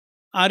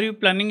Are you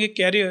planning a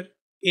career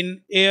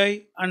in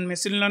AI and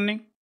machine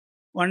learning?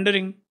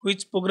 Wondering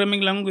which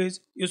programming language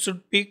you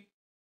should pick,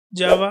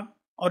 Java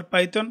or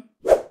Python?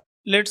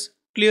 Let's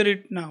clear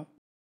it now.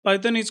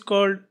 Python is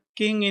called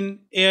king in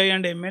AI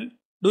and ML.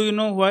 Do you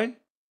know why?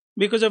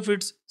 Because of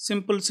its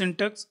simple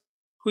syntax,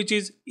 which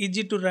is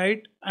easy to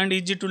write and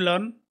easy to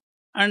learn,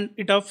 and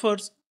it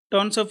offers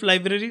tons of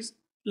libraries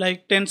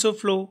like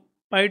TensorFlow,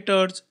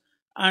 PyTorch,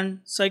 and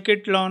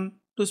scikit-learn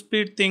to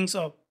speed things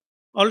up.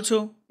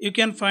 Also, you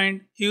can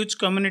find huge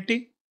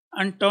community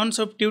and tons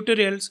of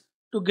tutorials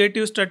to get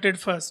you started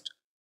fast.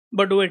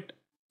 But wait,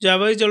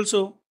 Java is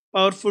also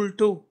powerful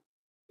too.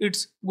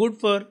 It's good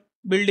for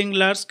building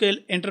large scale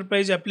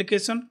enterprise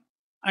application,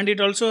 and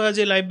it also has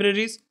a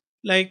libraries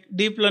like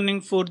deep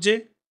learning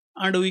 4j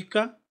and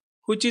Weka,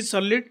 which is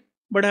solid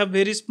but have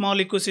very small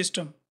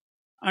ecosystem.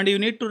 And you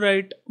need to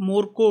write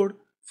more code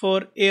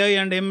for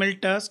AI and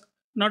ML tasks,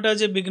 not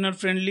as a beginner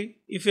friendly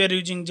if you are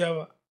using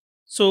Java.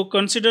 So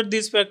consider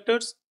these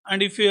factors,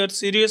 and if you are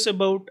serious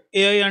about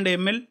AI and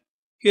ML,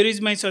 here is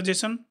my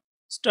suggestion.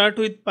 Start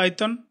with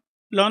Python,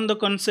 learn the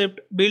concept,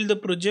 build the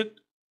project,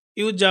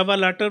 use Java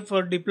later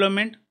for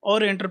deployment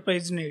or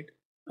enterprise need.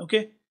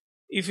 Okay.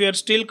 If you are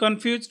still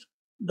confused,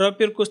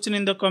 drop your question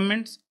in the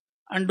comments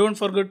and don't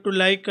forget to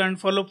like and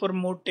follow for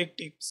more tech tips.